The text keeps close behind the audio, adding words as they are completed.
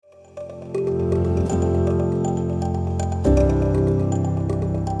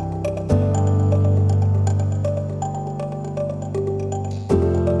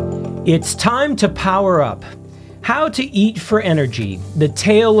It's time to power up. How to Eat for Energy, the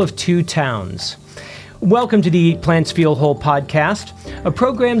Tale of Two Towns. Welcome to the Eat Plants Feel Whole podcast, a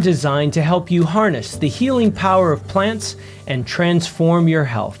program designed to help you harness the healing power of plants and transform your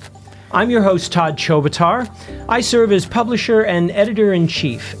health. I'm your host, Todd Chobatar. I serve as publisher and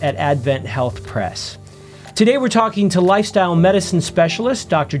editor-in-chief at Advent Health Press. Today we're talking to lifestyle medicine specialist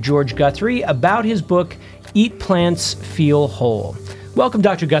Dr. George Guthrie about his book, Eat Plants Feel Whole. Welcome,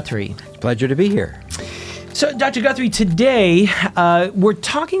 Dr. Guthrie. Pleasure to be here. So, Dr. Guthrie, today we're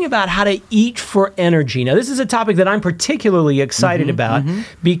talking about how to eat for energy. Now, this is a topic that I'm particularly excited about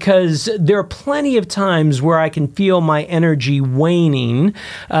because there are plenty of times where I can feel my energy waning,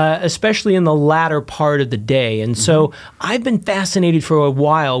 especially in the latter part of the day. And so I've been fascinated for a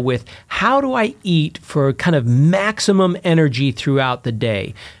while with how do I eat for kind of maximum energy throughout the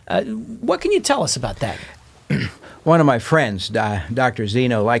day. What can you tell us about that? One of my friends, Dr.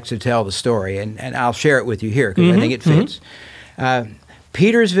 Zeno, likes to tell the story, and I'll share it with you here because I think it fits.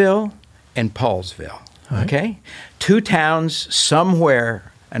 Petersville and Paulsville, okay? Two towns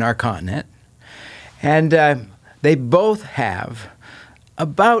somewhere in our continent, and they both have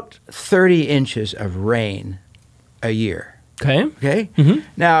about 30 inches of rain a year. Okay?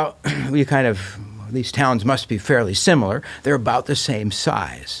 Now, these towns must be fairly similar. They're about the same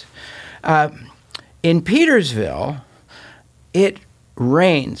size. In Petersville, it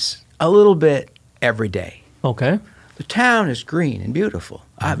rains a little bit every day. Okay. The town is green and beautiful,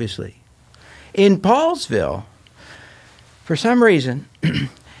 obviously. In Paulsville, for some reason,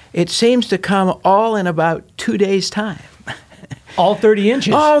 it seems to come all in about 2 days' time. All 30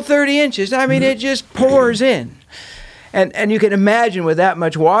 inches? All 30 inches. I mean, it just pours in. And you can imagine with that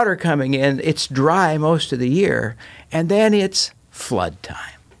much water coming in, it's dry most of the year, and then it's flood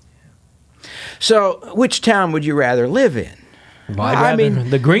time. So, which town would you rather live in?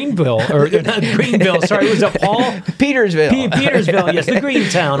 The Greenville, or not Greenville, sorry, was it Paul? Petersville. Petersville, yes, the green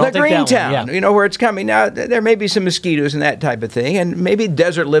town. The green town, yeah. You know, where it's coming. Now, there may be some mosquitoes and that type of thing, and maybe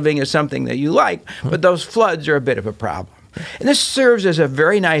desert living is something that you like, but those floods are a bit of a problem. And this serves as a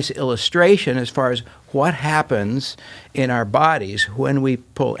very nice illustration as far as what happens in our bodies when we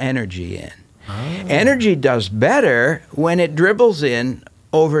pull energy in. Energy does better when it dribbles in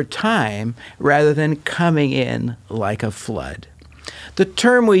over time rather than coming in like a flood. The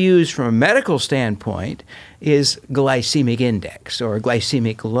term we use from a medical standpoint is glycemic index or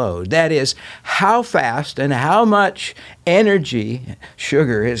glycemic load. That is how fast and how much energy,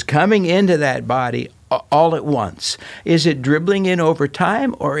 sugar, is coming into that body all at once. Is it dribbling in over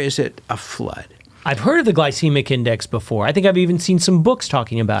time or is it a flood? I've heard of the glycemic index before. I think I've even seen some books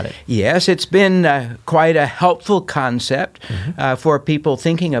talking about it. Yes, it's been quite a helpful concept for people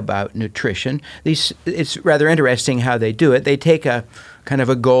thinking about nutrition. It's rather interesting how they do it. They take a kind of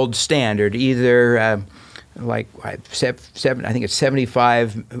a gold standard, either I think it's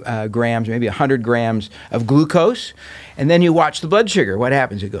 75 grams, maybe 100 grams of glucose, and then you watch the blood sugar. What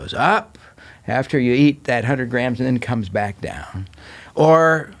happens? It goes up after you eat that 100 grams and then comes back down.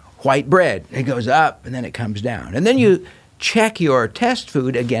 Or white bread, it goes up and then it comes down. And then you check your test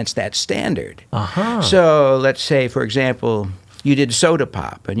food against that standard. So let's say, for example, you did soda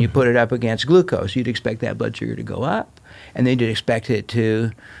pop and you put it up against glucose. You'd expect that blood sugar to go up, and then you'd expect it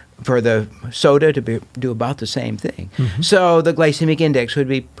for the soda to do about the same thing. So the glycemic index would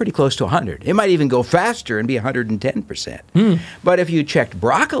be pretty close to 100. It might even go faster and be 110%. But if you checked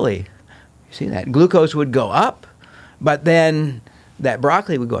broccoli, you see that glucose would go up, but then that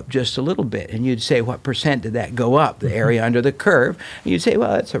broccoli would go up just a little bit, and you'd say, what percent did that go up, the area under the curve? And you'd say,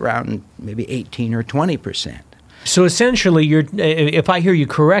 well, it's around maybe 18 or 20%. So essentially, if I hear you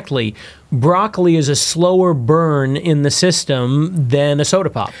correctly, broccoli is a slower burn in the system than a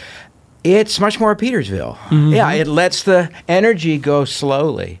soda pop. It's much more Petersville. Yeah, it lets the energy go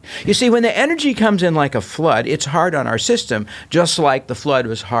slowly. You see, when the energy comes in like a flood, it's hard on our system, just like the flood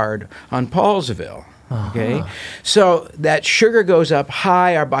was hard on Paulsville. Okay, so that sugar goes up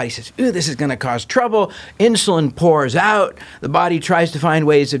high. Our body says, ooh, this is going to cause trouble. Insulin pours out. The body tries to find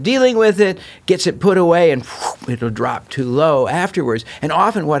ways of dealing with it, gets it put away, and it'll drop too low afterwards. And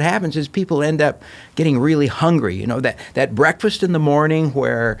often what happens is people end up getting really hungry. You know, that breakfast in the morning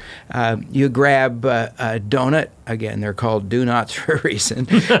where you grab a donut. Again, they're called do-nots for a reason.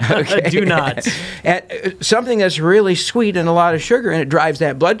 Okay? Do-nots. And something that's really sweet and a lot of sugar, and it drives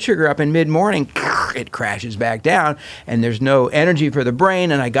that blood sugar up in mid-morning. It crashes back down, and there's no energy for the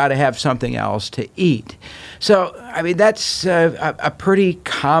brain, and I got to have something else to eat. So, I mean, that's a pretty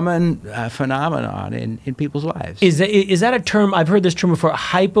common phenomenon in people's lives. Is that a term? I've heard this term before,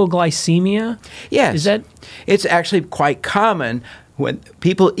 hypoglycemia? Yes. Is that? It's actually quite common when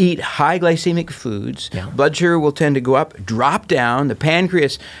people eat high glycemic foods, blood sugar will tend to go up, drop down. The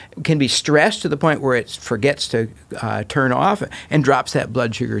pancreas can be stressed to the point where it forgets to turn off and drops that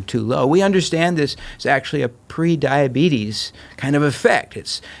blood sugar too low. We understand this is actually a pre-diabetes kind of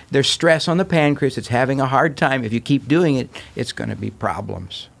effect. There's stress on the pancreas. It's having a hard time. If you keep doing it, it's going to be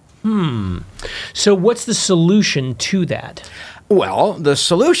problems. So what's the solution to that? Well, the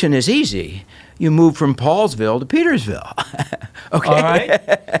solution is easy. You move from Paulsville to Petersville. Okay. All right.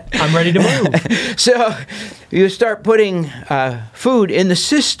 I'm ready to move. So you start putting food in the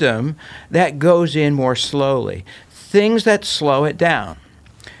system that goes in more slowly. Things that slow it down.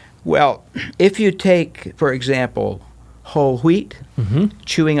 Well, if you take, for example, whole wheat,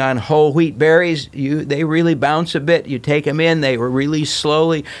 chewing on whole wheat berries, they really bounce a bit. You take them in, they were released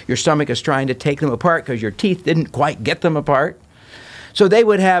slowly. Your stomach is trying to take them apart because your teeth didn't quite get them apart. So they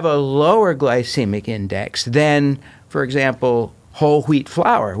would have a lower glycemic index than, for example, whole wheat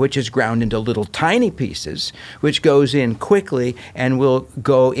flour, which is ground into little tiny pieces, which goes in quickly and will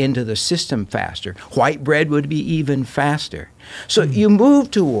go into the system faster. White bread would be even faster. So you move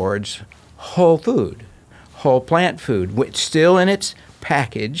towards whole food, whole plant food, which still in its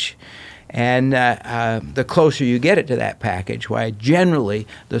package. And the closer you get it to that package, why generally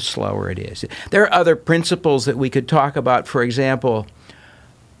the slower it is. There are other principles that we could talk about. For example,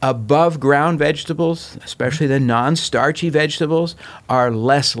 above ground vegetables, especially the non-starchy vegetables, are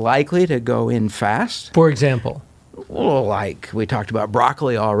less likely to go in fast. For example? Well, like we talked about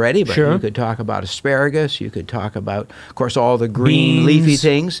broccoli already, but you could talk about asparagus. You could talk about, of course, all the green leafy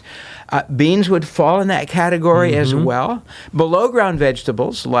things. Beans would fall in that category as well. Below ground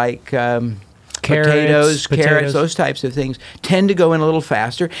vegetables like potatoes, carrots, those types of things tend to go in a little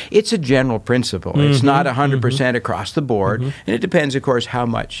faster. It's a general principle. It's not 100% across the board, and it depends, of course, how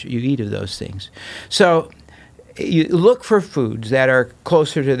much you eat of those things. So you look for foods that are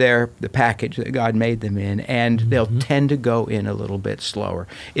closer to the package that God made them in, and they'll tend to go in a little bit slower,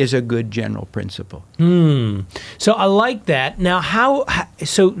 is a good general principle. So I like that. Now,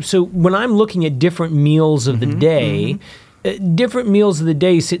 so when I'm looking at different meals of the day, different meals of the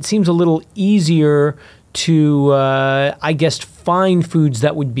day, it seems a little easier to, I guess, find foods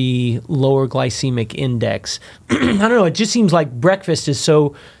that would be lower glycemic index. I don't know. It just seems like breakfast is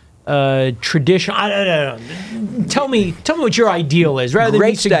so traditional. I don't know. Tell me what your ideal is, rather than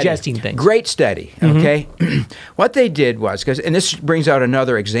me suggesting things. Great study. Okay, what they did was, and this brings out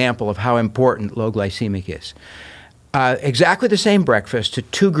another example of how important low glycemic is. Exactly the same breakfast to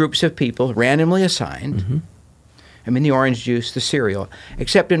two groups of people, randomly assigned. I mean, the orange juice, the cereal,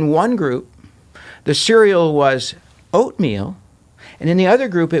 except in one group, the cereal was oatmeal, and in the other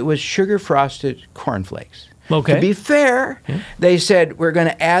group, it was sugar-frosted cornflakes. Okay. To be fair, they said, we're going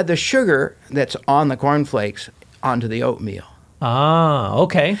to add the sugar that's on the cornflakes onto the oatmeal. Ah,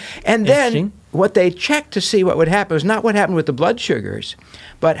 okay. And then what they checked to see what would happen was not what happened with the blood sugars,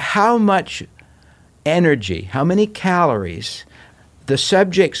 but how much energy, how many calories the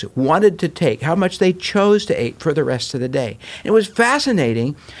subjects wanted to take, how much they chose to eat for the rest of the day. And it was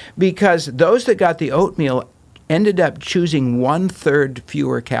fascinating because those that got the oatmeal ended up choosing 1/3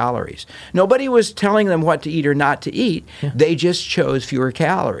 fewer calories. Nobody was telling them what to eat or not to eat. They just chose fewer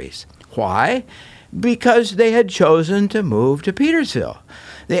calories. Why? Because they had chosen to move to Petersville.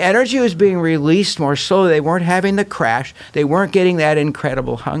 The energy was being released more slowly. They weren't having the crash. They weren't getting that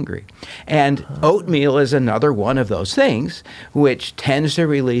incredible hungry. And oatmeal is another one of those things which tends to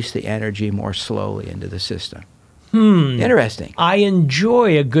release the energy more slowly into the system. Interesting. I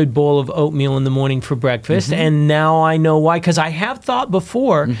enjoy a good bowl of oatmeal in the morning for breakfast, and now I know why. Because I have thought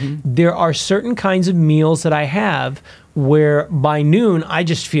before, there are certain kinds of meals that I have where by noon I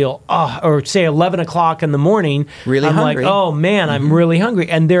just feel, or say 11 o'clock in the morning, really I'm hungry. like, oh man, I'm really hungry.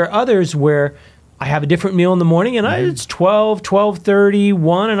 And there are others where I have a different meal in the morning, and it's 12, 12:30,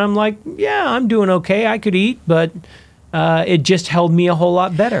 1, and I'm like, yeah, I'm doing okay. I could eat, but it just held me a whole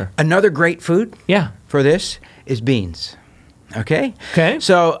lot better. Another great food for this is beans. Okay?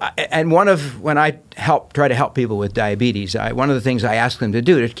 So, and when I try to help people with diabetes, one of the things I ask them to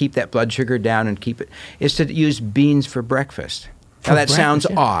do to keep that blood sugar down and keep it is to use beans for breakfast. Now, that sounds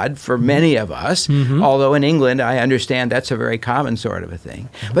odd for many of us, although in England, I understand that's a very common sort of a thing.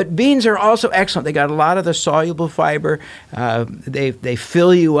 But beans are also excellent. They got a lot of the soluble fiber. They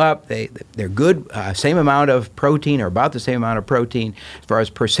fill you up. They're good, same amount of protein, or about the same amount of protein as far as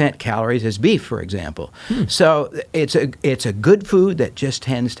percent calories as beef, for example. So it's a good food that just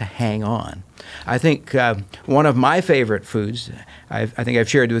tends to hang on. I think one of my favorite foods, I think I've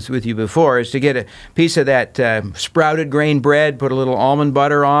shared this with you before, is to get a piece of that sprouted grain bread, put a little almond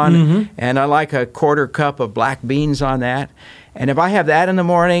butter on, and I like a 1/4 cup of black beans on that. And if I have that in the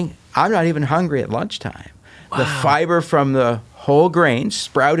morning, I'm not even hungry at lunchtime. Wow. The fiber from the whole grains,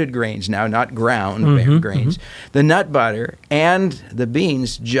 sprouted grains now, not ground grains, the nut butter and the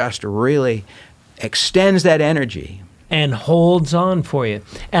beans just really extends that energy. And holds on for you.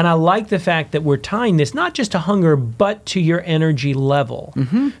 And I like the fact that we're tying this not just to hunger, but to your energy level.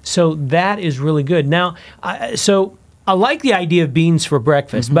 So that is really good. Now, I like the idea of beans for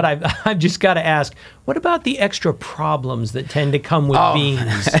breakfast, but I've just got to ask, what about the extra problems that tend to come with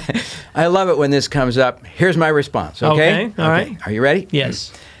beans? I love it when this comes up. Here's my response, okay? All right. Are you ready?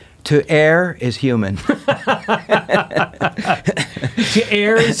 Yes. To err is human. To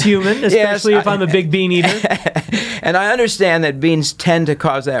err is human, especially if I'm a big bean eater. And I understand that beans tend to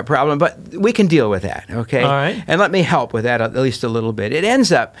cause that problem, but we can deal with that, okay? All right. And let me help with that at least a little bit. It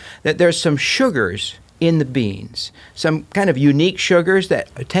ends up that there's some sugars in the beans, some kind of unique sugars that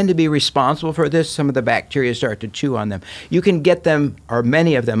tend to be responsible for this. Some of the bacteria start to chew on them. You can get them, or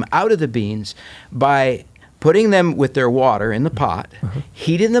many of them, out of the beans by putting them with their water in the pot,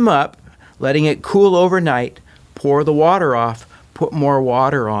 heating them up, letting it cool overnight, pour the water off, put more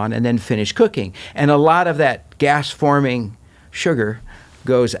water on, and then finish cooking. And a lot of that gas-forming sugar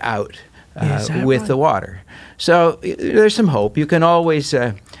goes out with the water. So there's some hope. You can always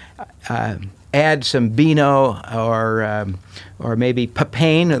add some Beano or maybe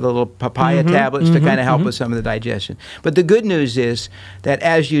papain, the little papaya tablets to kind of help with some of the digestion. But the good news is that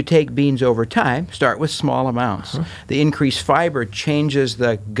as you take beans over time, start with small amounts. The increased fiber changes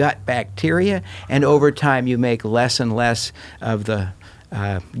the gut bacteria, and over time you make less and less of the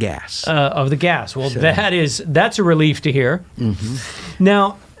gas. Well, that's a relief to hear.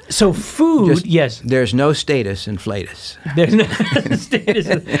 Now, so food, yes. There's no status in flatus. There's no status.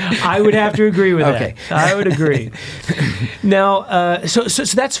 I would have to agree with that. I would agree. Now, so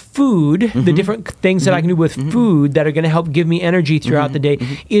that's food, the different things that I can do with food that are going to help give me energy throughout the day.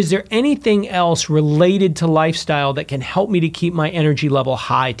 Is there anything else related to lifestyle that can help me to keep my energy level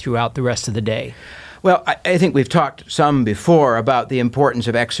high throughout the rest of the day? Well, I think we've talked some before about the importance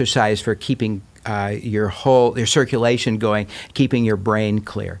of exercise for keeping your circulation going, keeping your brain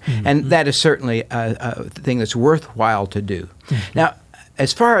clear. And that is certainly a thing that's worthwhile to do. Now,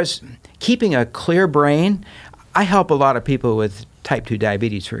 as far as keeping a clear brain, I help a lot of people with type 2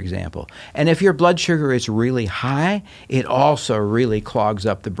 diabetes, for example. And if your blood sugar is really high, it also really clogs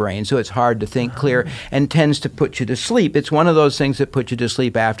up the brain. So it's hard to think clear and tends to put you to sleep. It's one of those things that put you to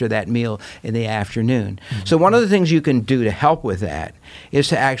sleep after that meal in the afternoon. So one of the things you can do to help with that is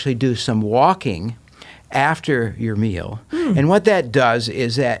to actually do some walking after your meal. And what that does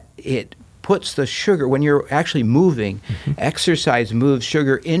is that it puts the sugar, when you're actually moving, exercise moves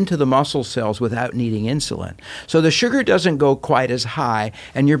sugar into the muscle cells without needing insulin. So the sugar doesn't go quite as high,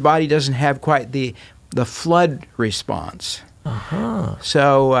 and your body doesn't have quite the flood response.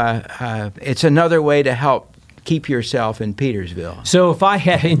 So it's another way to help keep yourself in Petersville. So if I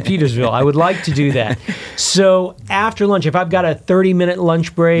had in Petersville, I would like to do that. So after lunch, if I've got a 30-minute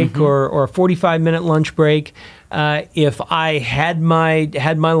lunch break or a 45-minute lunch break, if I had my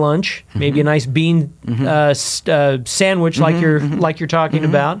lunch, maybe a nice bean sandwich like you're talking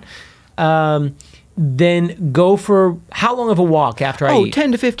about, then go for how long of a walk after I eat?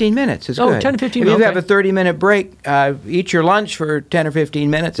 10 to 15 minutes is good. 10 to 15 minutes. If you okay. have a 30-minute break, eat your lunch for 10 or 15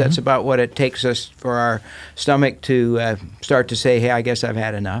 minutes. That's about what it takes us for our stomach to start to say, hey, I guess I've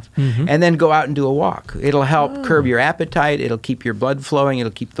had enough. And then go out and do a walk. It'll help curb your appetite. It'll keep your blood flowing.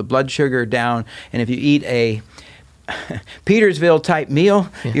 It'll keep the blood sugar down. And if you eat a Petersville type meal,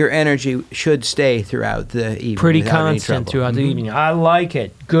 your energy should stay throughout the evening. Pretty constant throughout the evening. I like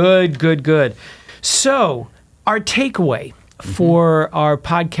it. Good. So, our takeaway for our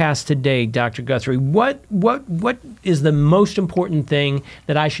podcast today, Dr. Guthrie, what is the most important thing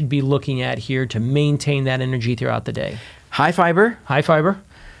that I should be looking at here to maintain that energy throughout the day? High fiber,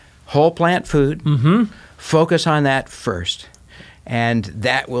 whole plant food. Focus on that first, and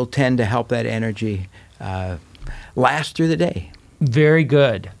that will tend to help that energy last through the day. Very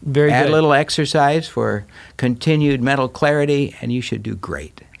good. Add a little exercise for continued mental clarity, and you should do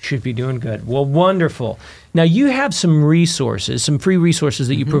great. Should be doing good. Well, wonderful. Now, you have some resources, some free resources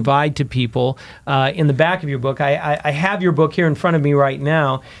that you provide to people in the back of your book. I have your book here in front of me right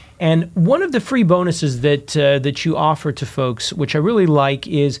now. And one of the free bonuses that you offer to folks, which I really like,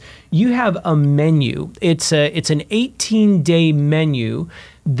 is you have a menu. It's an 18-day menu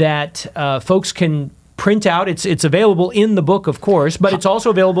that folks can print out. It's available in the book, of course, but it's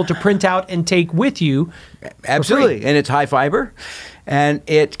also available to print out and take with you. Absolutely. And it's high fiber, and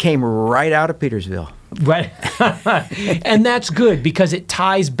it came right out of Petersville. Right. And that's good because it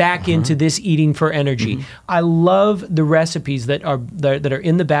ties back into this eating for energy. I love the recipes that are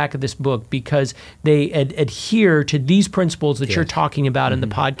in the back of this book because they adhere to these principles that you're talking about in the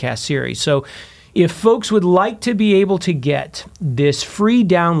podcast series. So if folks would like to be able to get this free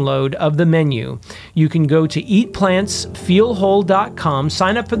download of the menu, you can go to eatplantsfeelwhole.com,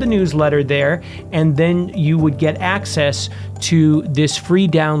 sign up for the newsletter there, and then you would get access to this free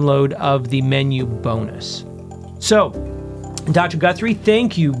download of the menu bonus. So, Dr. Guthrie,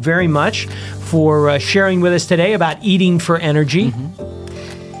 thank you very much for sharing with us today about eating for energy.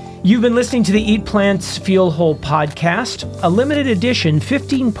 You've been listening to the Eat Plants, Feel Whole podcast, a limited edition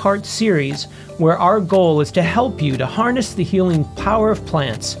 15-part series where our goal is to help you to harness the healing power of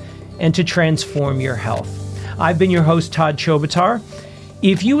plants and to transform your health. I've been your host, Todd Chobatar.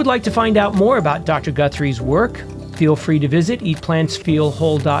 If you would like to find out more about Dr. Guthrie's work, feel free to visit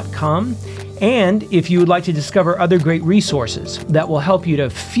eatplantsfeelwhole.com. And if you would like to discover other great resources that will help you to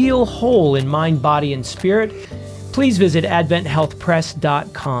feel whole in mind, body, and spirit, please visit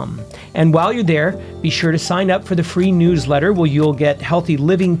adventhealthpress.com. And while you're there, be sure to sign up for the free newsletter where you'll get healthy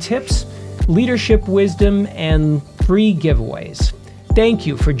living tips, leadership wisdom, and free giveaways. Thank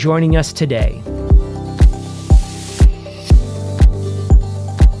you for joining us today.